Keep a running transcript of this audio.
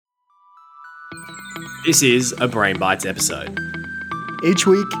This is a Brain Bites episode. Each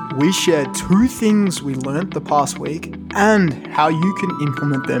week, we share 2 things we learnt the past week and how you can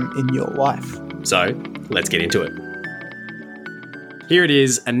implement them in your life. So, let's get into it. Here it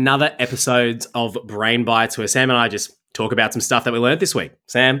is, another episode of Brain Bites where Sam and I just talk about some stuff that we learnt this week.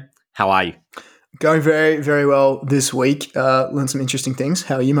 Sam, how are you? Going very, very well this week. Learned some interesting things.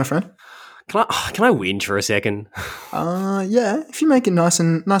 How are you, my friend? Can I whinge for a second? Yeah, if you make it nice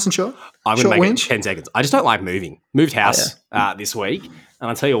and short. I'm going to make it 10 seconds. I just don't like moving. Moved house this week, and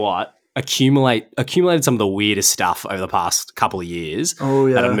I'll tell you what, accumulated some of the weirdest stuff over the past couple of years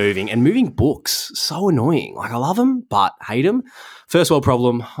that are moving. And moving books, so annoying. Like, I love them, but hate them. First world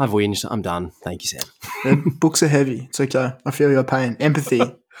problem, I've whinged. I'm done. Thank you, Sam. Books are heavy. It's okay. I feel your pain. Empathy.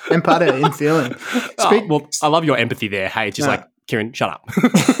 Empathy in feeling. Well, I love your empathy there. Hey, it's just like, Kieran, shut up.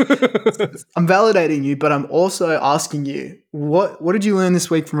 I'm validating you, but I'm also asking you, what did you learn this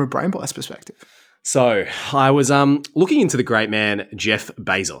week from a Brain Bites perspective? So I was looking into the great man, Jeff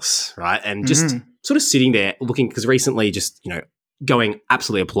Bezos, right? And just sort of sitting there looking, because recently just, going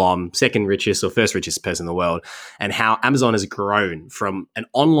absolutely aplomb, second richest or first richest person in the world, and how Amazon has grown from an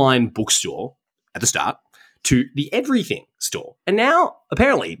online bookstore at the start to the everything store. And now,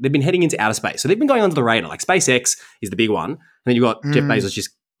 apparently, they've been heading into outer space. So they've been going under the radar. Like SpaceX is the big one. And then you've got Jeff Bezos just,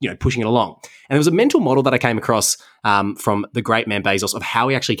 pushing it along. And there was a mental model that I came across from the great man Bezos of how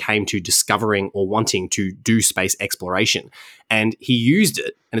he actually came to discovering or wanting to do space exploration. And he used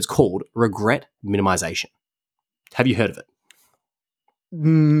it, and it's called regret minimization. Have you heard of it?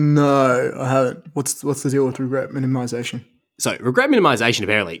 No, I haven't. What's the deal with regret minimization? So regret minimization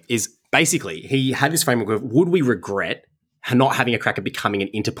apparently is basically he had this framework of would we regret not having a crack at becoming an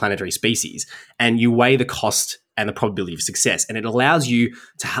interplanetary species, and you weigh the cost and the probability of success, and it allows you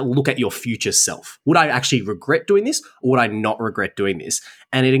to look at your future self. Would I actually regret doing this, or would I not regret doing this?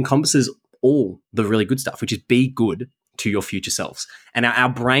 And it encompasses all the really good stuff, which is be good to your future selves. And our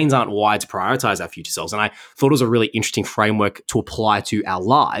brains aren't wired to prioritize our future selves. And I thought it was a really interesting framework to apply to our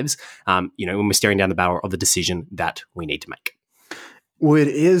lives, when we're staring down the barrel of the decision that we need to make. Well, it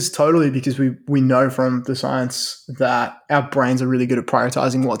is totally, because we know from the science that our brains are really good at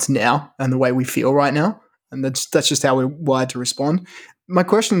prioritizing what's now and the way we feel right now. And that's just how we're wired to respond. My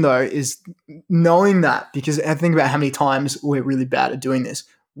question, though, is knowing that, because I think about how many times we're really bad at doing this,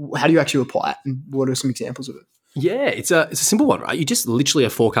 how do you actually apply it? And what are some examples of it? Yeah, it's a simple one, right? You just literally are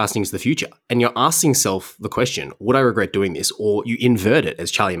forecasting to the future, and you're asking yourself the question, would I regret doing this? Or you invert it,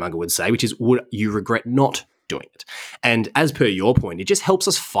 as Charlie Munger would say, which is, would you regret not doing it? And as per your point, it just helps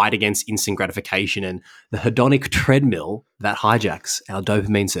us fight against instant gratification and the hedonic treadmill that hijacks our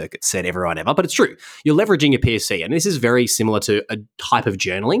dopamine circuit, said everyone ever. But it's true. You're leveraging your PSC, and this is very similar to a type of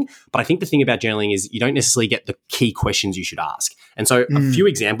journaling. But I think the thing about journaling is you don't necessarily get the key questions you should ask. And so a few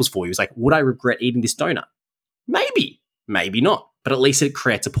examples for you is like, would I regret eating this donut? Maybe not, but at least it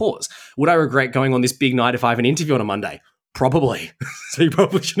creates a pause. Would I regret going on this big night if I have an interview on a Monday? Probably. So you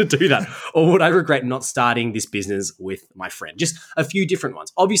probably shouldn't do that. Or would I regret not starting this business with my friend? Just a few different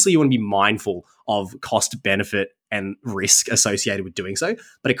ones. Obviously, you want to be mindful of cost, benefit, and risk associated with doing so,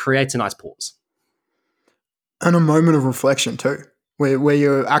 but it creates a nice pause. And a moment of reflection too, where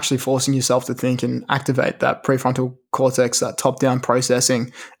you're actually forcing yourself to think and activate that prefrontal cortex, that top-down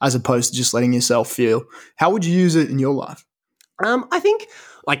processing, as opposed to just letting yourself feel. How would you use it in your life? I think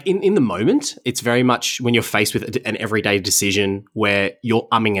like in the moment, it's very much when you're faced with an everyday decision where you're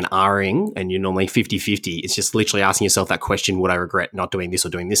umming and ahhing and you're normally 50-50, it's just literally asking yourself that question, would I regret not doing this or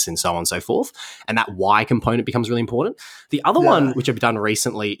doing this, and so on and so forth. And that why component becomes really important. The other one, which I've done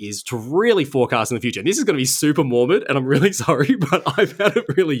recently, is to really forecast in the future. And this is going to be super morbid, and I'm really sorry, but I've found it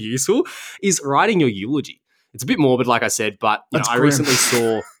really useful, is writing your eulogy. It's a bit morbid, like I said, but I recently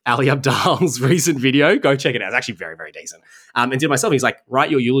saw Ali Abdaal's recent video. Go check it out. It's actually very, very decent. And did myself, he's like, write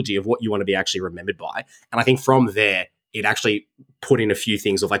your eulogy of what you want to be actually remembered by. And I think from there, it actually put in a few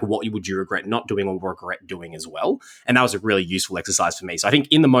things of like, what would you regret not doing or regret doing as well? And that was a really useful exercise for me. So I think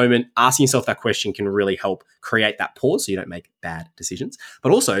in the moment, asking yourself that question can really help create that pause so you don't make bad decisions,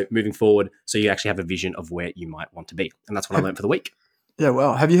 but also moving forward so you actually have a vision of where you might want to be. And that's what I learned for the week. Yeah,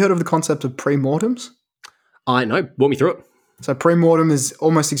 well, have you heard of the concept of pre-mortems? I know. Walk me through it. So pre-mortem is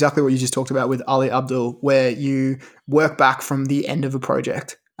almost exactly what you just talked about with Ali Abdaal, where you work back from the end of a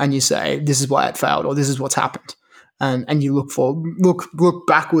project and you say, this is why it failed, or this is what's happened. And you look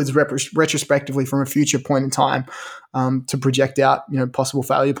backwards retrospectively from a future point in time to project out, possible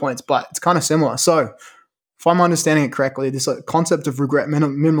failure points. But it's kind of similar. So if I'm understanding it correctly, this concept of regret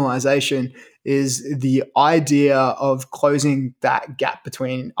minimalization is the idea of closing that gap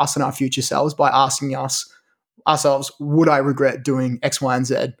between us and our future selves by asking ourselves, would I regret doing X, Y, and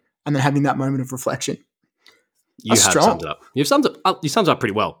Z? and then having that moment of reflection. You That's have strong. summed it up. You've summed it up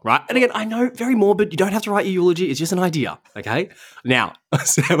pretty well, right? And again, I know, very morbid. You don't have to write your eulogy. It's just an idea, okay? Now,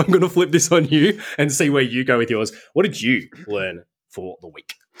 Sam, I'm going to flip this on you and see where you go with yours. What did you learn for the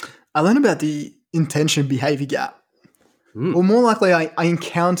week? I learned about the intention behavior gap. Or more likely, I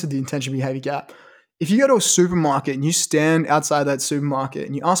encountered the intention behavior gap. If you go to a supermarket and you stand outside that supermarket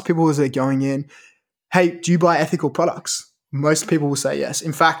and you ask people as they're going in, hey, do you buy ethical products? Most people will say yes.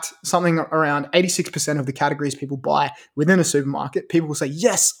 In fact, something around 86% of the categories people buy within a supermarket, people will say,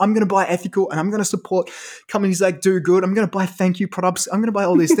 yes, I'm going to buy ethical and I'm going to support companies that do good. I'm going to buy thank you products. I'm going to buy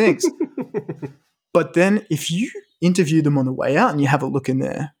all these things. But then if you interview them on the way out and you have a look in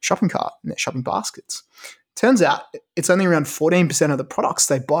their shopping cart, in their shopping baskets, turns out it's only around 14% of the products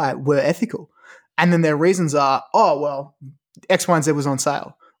they buy were ethical. And then their reasons are, oh, well, X, Y, and Z was on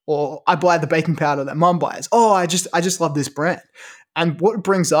sale. Or I buy the baking powder that mum buys. Oh, I just love this brand. And what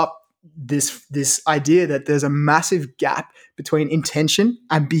brings up this idea that there's a massive gap between intention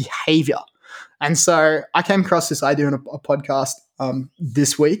and behavior. And so I came across this idea in a podcast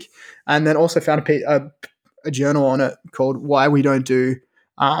this week, and then also found a journal on it called Why We Don't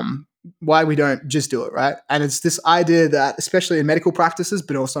Just Do It, right? And it's this idea that, especially in medical practices,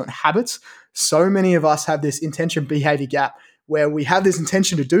 but also in habits, so many of us have this intention behavior gap where we have this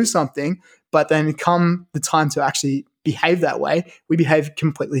intention to do something, but then come the time to actually behave that way, we behave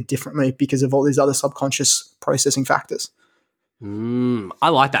completely differently because of all these other subconscious processing factors. I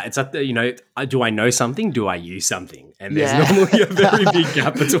like that. It's like, do I know something? Do I use something? And there's normally a very big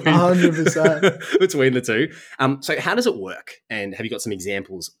gap between 100%. between the two. So how does it work? And have you got some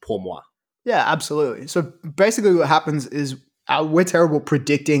examples pour moi? Yeah, absolutely. So basically what happens is we're terrible at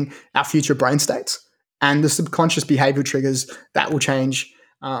predicting our future brain states, and the subconscious behavior triggers that will change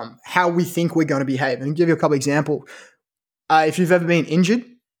how we think we're going to behave. And I'll give you a couple of examples. If you've ever been injured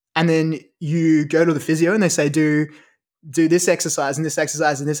and then you go to the physio and they say, do this exercise and this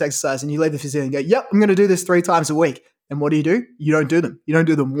exercise and this exercise, and you leave the physio and go, yep, I'm going to do this 3 times a week. And what do? You don't do them. You don't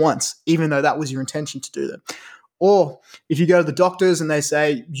do them once, even though that was your intention to do them. Or if you go to the doctors and they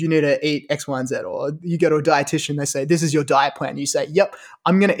say, you need to eat X, Y, and Z, or you go to a dietitian, they say, this is your diet plan. You say, yep,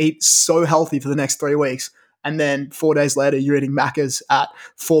 I'm going to eat so healthy for the next 3 weeks. And then 4 days later, you're eating Macca's at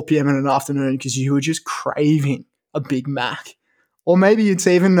 4 p.m. in the afternoon because you were just craving a Big Mac. Or maybe it's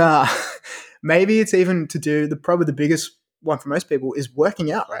even to do probably the biggest one for most people is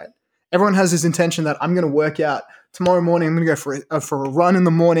working out, right? Everyone has this intention that I'm going to work out tomorrow morning. I'm going to go for a run in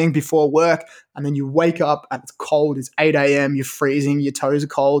the morning before work. And then you wake up and it's cold. It's 8 a.m. You're freezing. Your toes are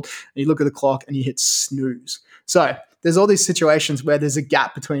cold. And you look at the clock and you hit snooze. So there's all these situations where there's a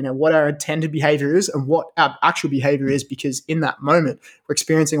gap between what our intended behavior is and what our actual behavior is, because in that moment, we're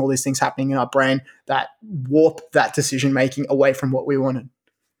experiencing all these things happening in our brain that warp that decision-making away from what we wanted.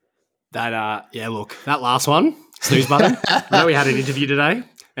 That last one, snooze button. I know we had an interview today,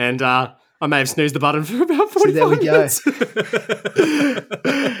 and I may have snoozed the button for about 45 minutes.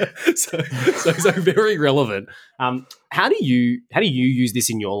 So very relevant. How do you use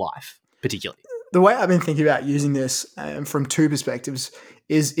this in your life, particularly? The way I've been thinking about using this from 2 perspectives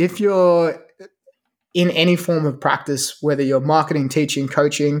is if you're in any form of practice, whether you're marketing, teaching,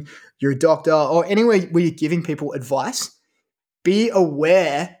 coaching, you're a doctor, or anywhere where you're giving people advice, be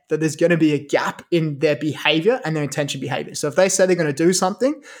aware that there's going to be a gap in their behavior and their intention behavior. So if they say they're going to do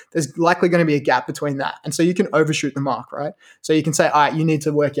something, there's likely going to be a gap between that. And so you can overshoot the mark, right? So you can say, all right, you need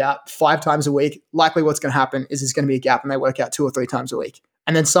to work out 5 times a week. Likely what's going to happen is there's going to be a gap and they work out 2 or 3 times a week.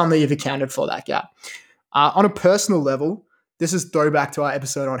 And then suddenly you've accounted for that gap. On a personal level, this is throwback to our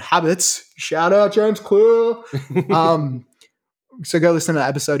episode on habits. Shout out James Clear. So go listen to that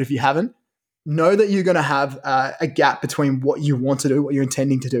episode if you haven't. Know that you're going to have a gap between what you want to do, what you're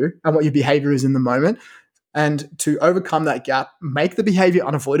intending to do, and what your behavior is in the moment. And to overcome that gap, make the behavior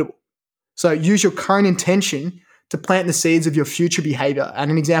unavoidable. So use your current intention to plant the seeds of your future behavior.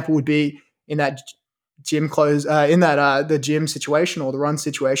 And an example would be in that gym clothes, the gym situation or the run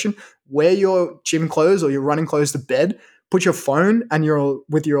situation, wear your gym clothes or your running clothes to bed, put your phone and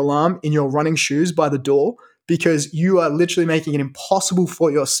with your alarm in your running shoes by the door, because you are literally making it impossible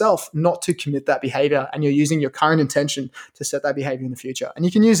for yourself not to commit that behavior, and you're using your current intention to set that behavior in the future. And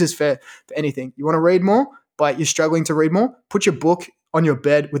you can use this for anything. You want to read more, but you're struggling to read more, put your book on your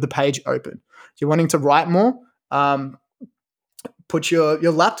bed with the page open. If you're wanting to write more, put your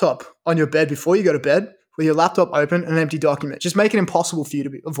laptop on your bed before you go to bed with your laptop open and an empty document. Just make it impossible for you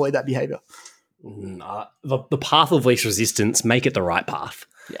to avoid that behavior. The path of least resistance, make it the right path.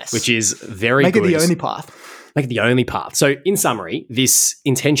 Yes. Which is very Make good. it the only path. Make it the only path. So in summary, this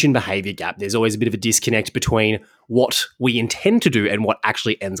intention behavior gap, there's always a bit of a disconnect between what we intend to do and what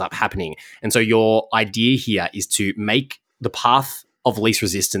actually ends up happening. And so your idea here is to make the path of least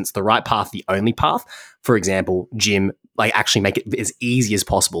resistance the right path, the only path. For example, gym, like actually make it as easy as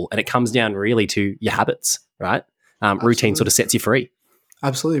possible. And it comes down really to your habits, right? Routine sort of sets you free.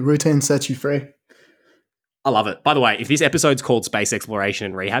 Absolutely. Routine sets you free. I love it. By the way, if this episode's called Space Exploration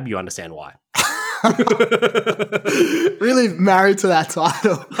and Rehab, you understand why. Really married to that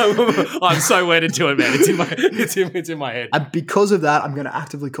title. I'm so wedded to it, man. It's in my head. And because of that, I'm going to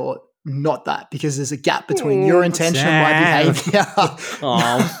actively call it not that, because there's a gap between your intention and my behavior.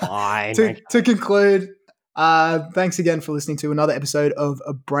 Oh, fine. To conclude, thanks again for listening to another episode of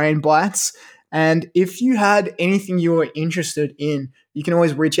Brain Bites. And if you had anything you were interested in, you can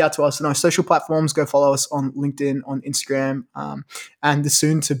always reach out to us on our social platforms. Go follow us on LinkedIn, on Instagram, and the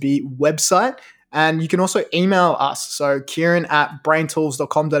soon-to-be website. And you can also email us. So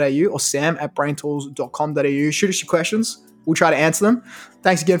Kieran@braintools.com.au or Sam@braintools.com.au. Shoot us your questions. We'll try to answer them.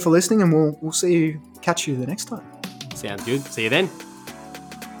 Thanks again for listening, and we'll catch you the next time. Sounds good. See you then.